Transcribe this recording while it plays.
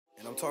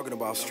I'm talking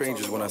about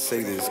strangers when I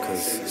say this,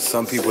 because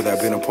some people that have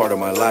been a part of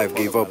my life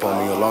gave up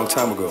on me a long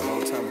time ago.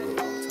 This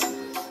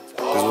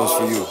one's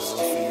for you.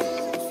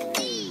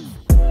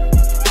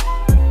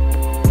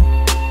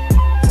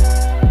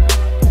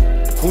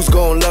 Who's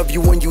gonna love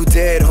you when you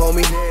dead,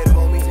 homie?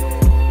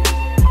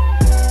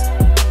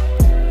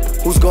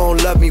 Who's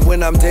gonna love me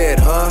when I'm dead,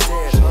 huh?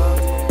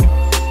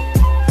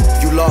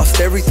 You lost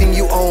everything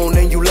you own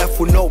and you left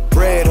with no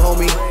bread,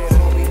 homie.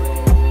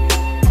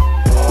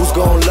 Who's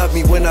gonna love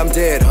me when I'm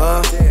dead,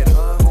 huh?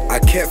 I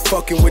kept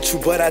fucking with you,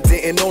 but I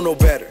didn't know no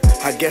better.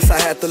 I guess I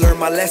had to learn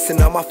my lesson,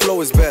 now my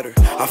flow is better.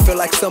 I feel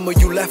like some of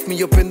you left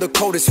me up in the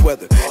coldest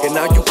weather, and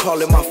now you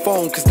calling my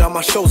phone, cause now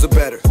my shows are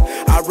better.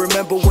 I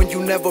remember when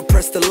you never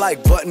pressed the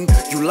like button.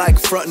 You like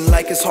frontin'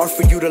 like it's hard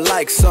for you to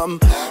like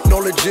something. No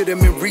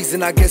legitimate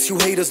reason, I guess you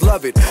haters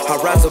love it. I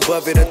rise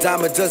above it, a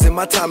dime a dozen,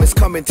 my time is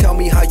coming. Tell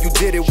me how you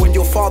did it when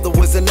your father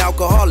was an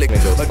alcoholic, a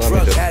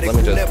drug addict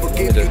who never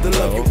gave you the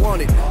love you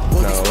wanted.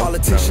 Well, these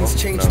politicians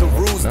change the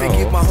rules, they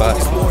give my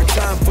homies more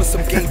time for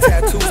some gay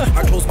tattoos.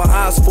 I close my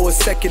eyes for a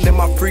second and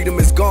my freedom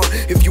is gone.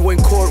 If you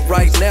in court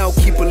right now,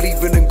 keep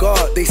believing in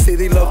God. They say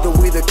they love the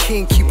way the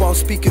king keep on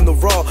speaking the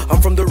raw.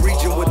 I'm from the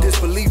region where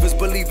disbelievers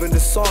believe in the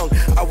song.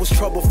 I was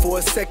troubled for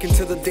a second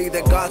till the day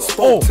that God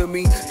spoke to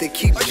me. They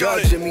keep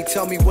judging me,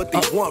 tell me what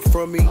they want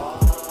from me.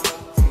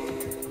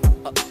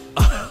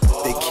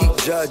 They keep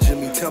judging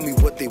me, tell me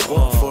what they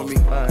want from me.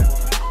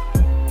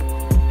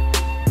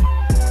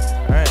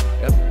 Alright,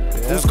 yep.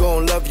 Who's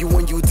gonna love you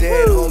when you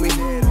dead, homie?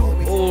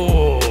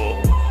 Oh,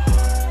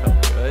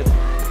 good.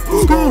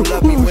 Who's gonna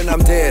love me when I'm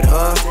dead,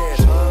 huh?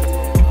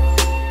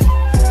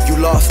 You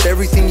lost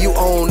everything you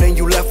own and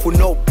you left with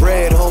no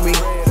bread, homie.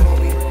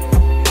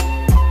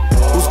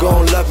 Who's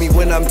gonna love me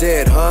when I'm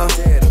dead, huh?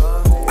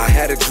 I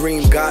had a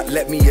dream, God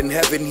let me in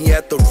heaven. He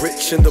had the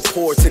rich and the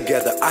poor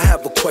together. I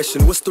have a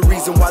question, what's the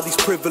reason why these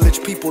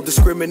privileged people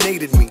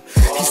discriminated me?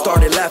 He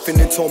started laughing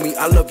and told me,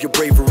 I love your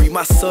bravery.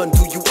 My son,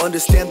 do you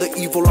understand the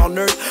evil on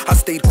earth? I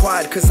stayed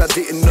quiet cause I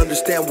didn't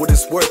understand what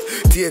it's worth.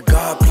 Dear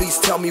God, please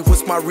tell me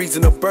what's my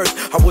reason of birth.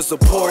 I was a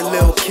poor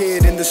little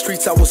kid, in the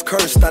streets I was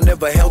cursed. I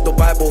never held the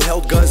Bible,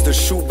 held guns to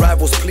shoot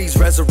rivals. Please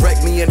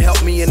resurrect me and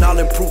help me and I'll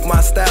improve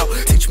my style.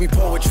 Teach me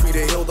poetry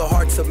to heal the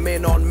hearts of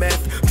men on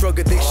meth. Drug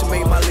addiction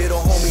made my little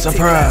homie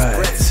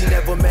surprise. He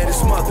never met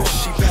his mother.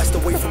 She passed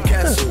away from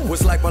cancer.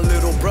 Was like my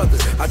little brother.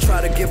 I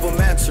try to give him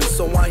answers.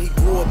 So why he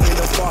grew up in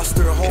a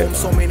foster home?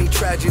 So many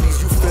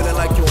tragedies. You feeling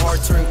like your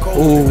heart turned cold.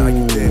 And now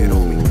you dead,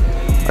 homie.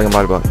 I can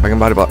body block. I can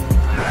body block.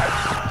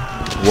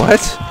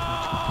 What?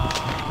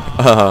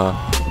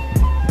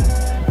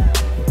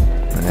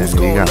 And Who's you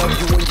gonna got love me.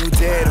 you when you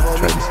dead, homie?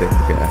 Try to save the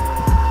guy.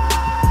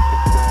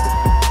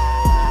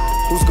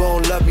 Who's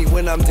gonna love me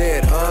when I'm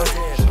dead, huh?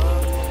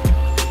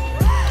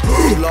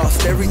 You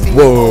lost everything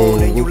Whoa, you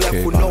own and you left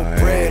okay, with no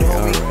bread,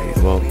 homie. alright,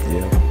 well,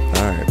 yeah,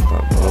 alright,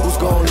 Who's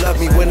gonna love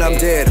me when I'm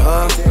dead,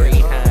 huh?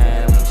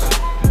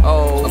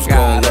 Oh, Who's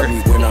gonna love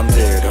me when I'm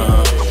dead,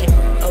 huh?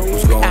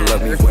 Who's gonna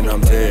love me when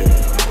I'm dead?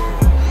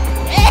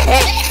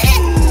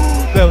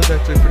 That was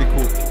actually pretty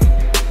cool.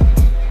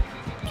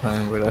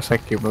 But that's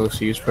like your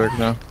most used perk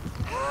now.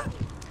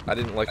 I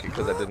didn't like it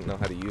because I didn't know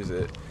how to use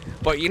it.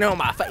 But you know,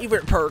 my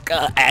favorite perk,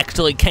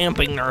 actually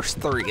Camping Nurse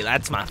 3.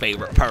 That's my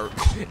favorite perk.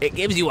 It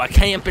gives you a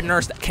camping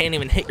nurse that can't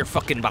even hit your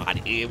fucking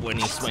body when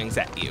he swings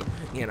at you.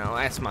 You know,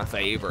 that's my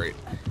favorite.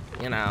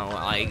 You know,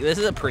 like, this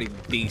is a pretty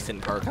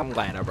decent perk. I'm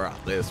glad I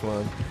brought this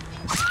one.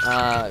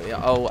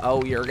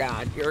 Oh, you're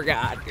God. You're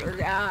God. You're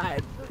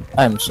God.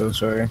 I'm so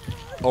sorry.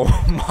 Oh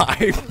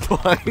my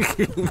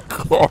fucking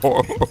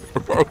God.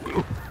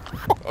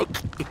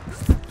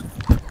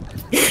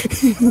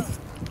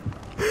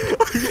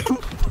 Are you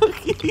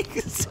fucking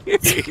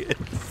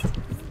serious?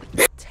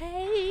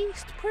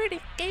 Taste pretty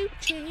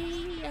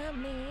Gucci,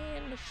 I'm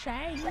in the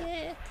shack.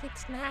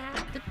 It's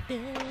not the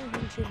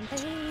dungeon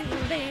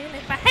building.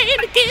 If I had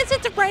to guess,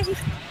 it's a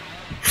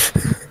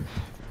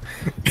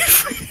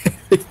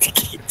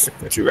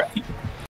race. You're right.